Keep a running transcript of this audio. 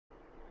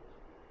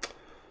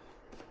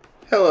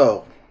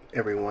Hello,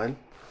 everyone.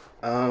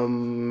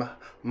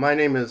 My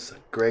name is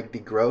Greg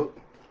DeGroat,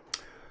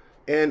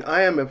 and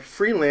I am a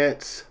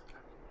freelance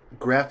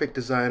graphic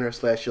designer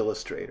slash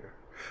illustrator.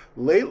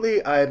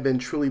 Lately, I have been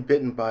truly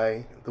bitten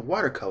by the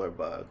watercolor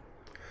bug.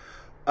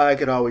 I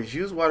could always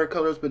use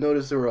watercolors, but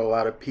notice there were a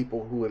lot of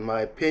people who, in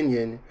my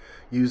opinion,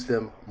 use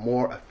them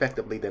more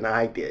effectively than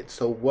I did.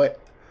 So what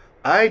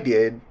I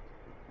did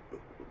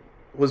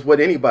was what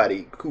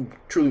anybody who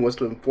truly wants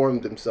to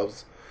inform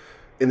themselves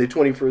in the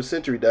 21st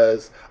century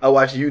does. I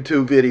watch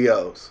YouTube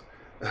videos.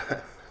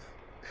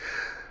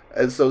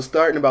 And so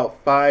starting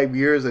about 5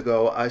 years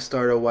ago, I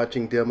started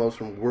watching demos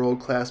from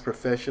world-class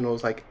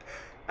professionals like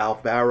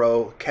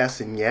Alvaro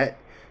Castanet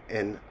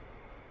and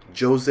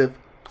Joseph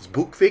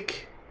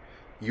Zbukvik,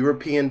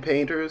 European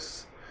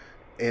painters,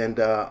 and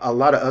a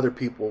lot of other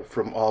people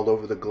from all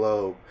over the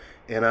globe.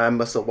 And I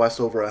must have watched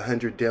over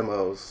 100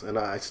 demos, and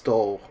I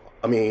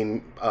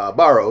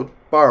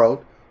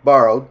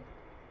borrowed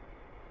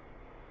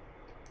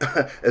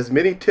as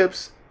many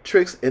tips,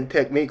 tricks, and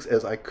techniques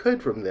as I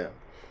could from them.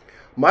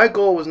 My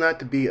goal was not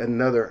to be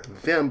another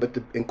them, but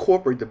to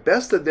incorporate the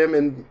best of them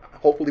and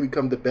hopefully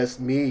become the best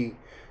me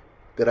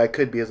that I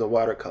could be as a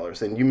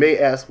watercolorist. And you may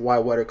ask why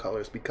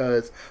watercolors?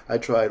 Because I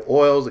tried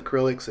oils,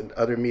 acrylics, and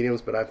other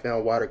mediums, but I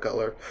found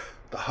watercolor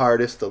the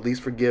hardest, the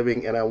least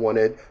forgiving, and I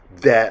wanted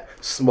that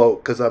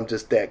smoke because I'm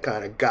just that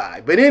kind of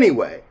guy. But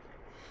anyway,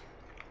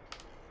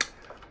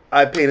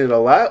 I painted a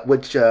lot,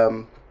 which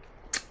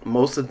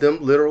most of them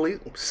literally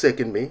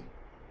sickened me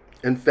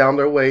and found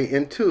their way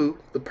into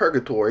the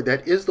purgatory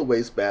that is the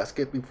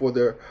wastebasket before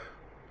their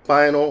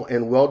final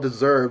and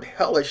well-deserved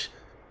hellish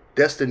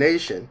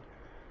destination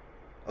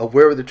of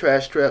wherever the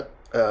trash truck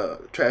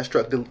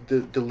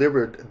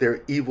delivered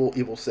their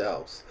evil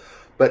selves.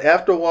 But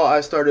after a while,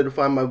 I started to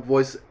find my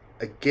voice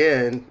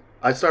again.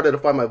 I started to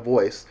find my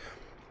voice,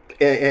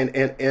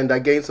 and I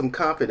gained some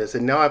confidence,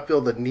 and now I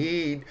feel the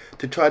need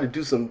to try to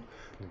do some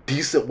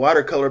decent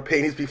watercolor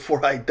paintings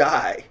before I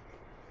die.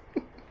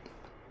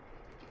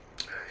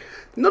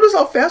 Notice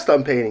how fast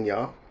I'm painting,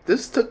 y'all.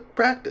 This took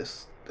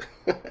practice.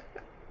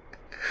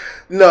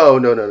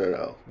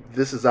 No.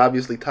 This is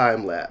obviously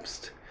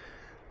time-lapsed.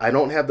 I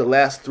don't have the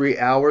last 3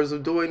 hours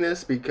of doing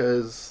this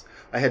because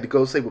I had to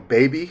go save a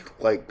baby.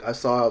 Like I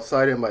saw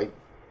outside in my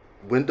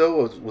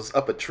window was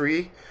up a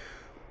tree,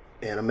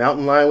 and a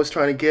mountain lion was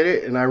trying to get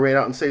it, and I ran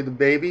out and saved the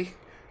baby.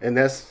 And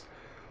that's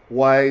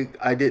why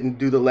I didn't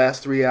do the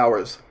last 3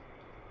 hours.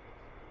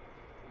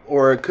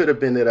 Or it could have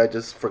been that I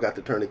just forgot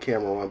to turn the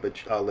camera on, but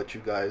I'll let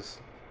you guys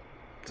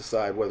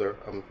decide whether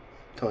I'm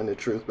telling the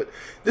truth. But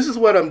this is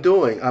what I'm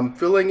doing. I'm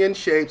filling in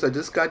shapes. I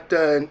just got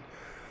done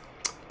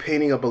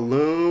painting a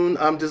balloon.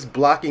 I'm just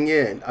blocking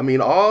in. I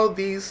mean, all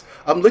these,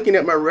 I'm looking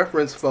at my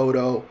reference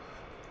photo,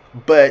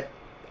 but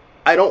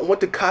I don't want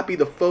to copy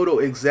the photo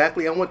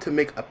exactly. I want to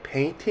make a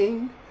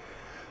painting.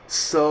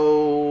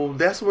 So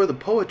that's where the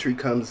poetry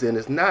comes in.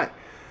 It's not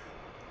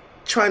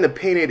trying to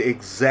paint it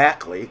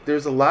exactly.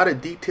 There's a lot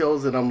of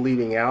details that I'm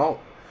leaving out.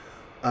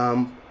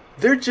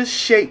 They're just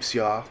shapes,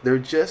 y'all. They're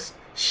just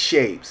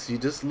shapes. You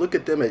just look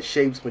at them as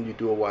shapes when you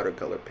do a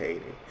watercolor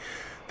painting.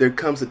 There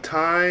comes a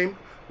time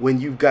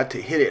when you've got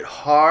to hit it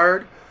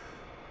hard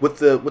with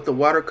the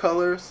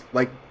watercolors,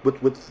 like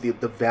with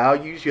the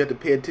values. You have to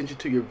pay attention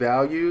to your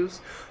values.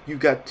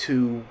 You've got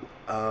to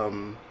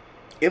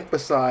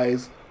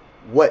emphasize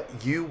what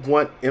you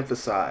want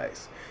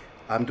emphasized.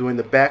 I'm doing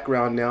the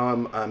background now.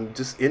 I'm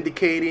just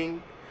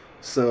indicating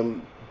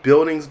some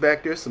buildings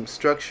back there, some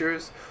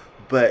structures,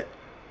 but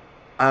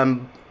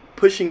I'm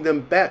pushing them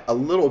back a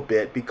little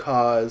bit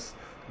because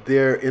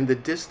they're in the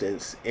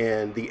distance,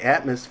 and the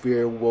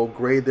atmosphere will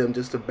grade them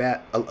just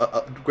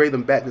grade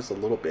them back just a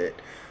little bit,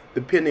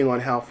 depending on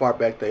how far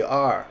back they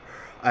are.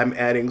 I'm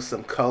adding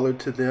some color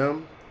to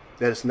them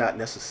that is not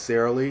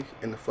necessarily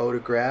in the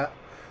photograph.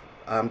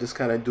 I'm just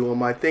kind of doing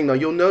my thing. Now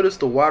you'll notice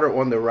the water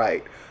on the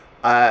right.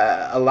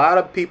 A lot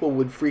of people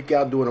would freak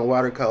out doing a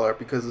watercolor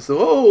because it's,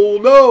 oh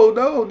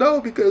no,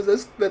 because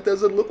that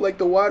doesn't look like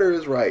the water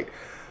is right.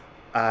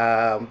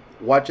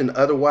 Watching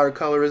other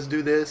watercolorists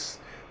do this,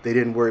 they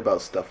didn't worry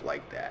about stuff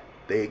like that.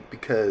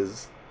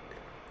 Because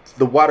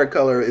the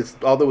watercolor is,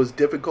 although it's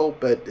difficult,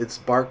 but its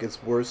bark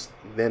is worse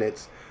than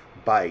its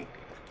bite.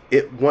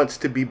 It wants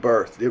to be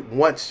birthed. It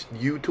wants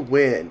you to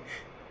win.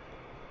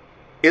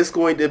 It's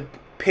going to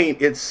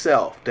paint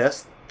itself.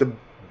 That's the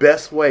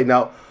best way.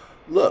 Now,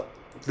 look,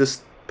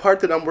 this part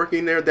that I'm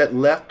working there, that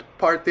left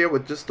part there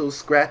with just those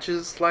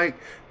scratches, like,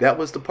 that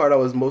was the part I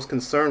was most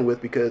concerned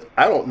with because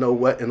I don't know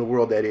what in the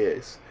world that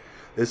is.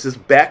 It's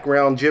just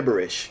background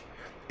gibberish,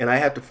 and I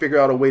have to figure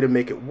out a way to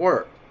make it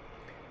work.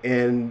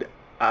 And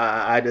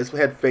I just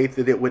had faith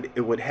that it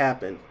would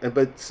happen.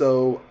 But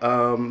so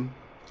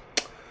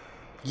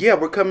yeah,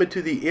 we're coming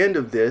to the end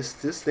of this.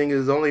 This thing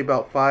is only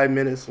about 5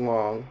 minutes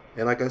long,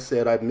 and like I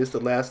said, I've missed the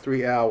last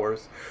 3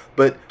 hours,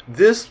 but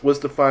this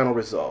was the final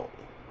result.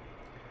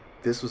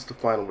 This was the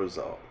final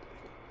result.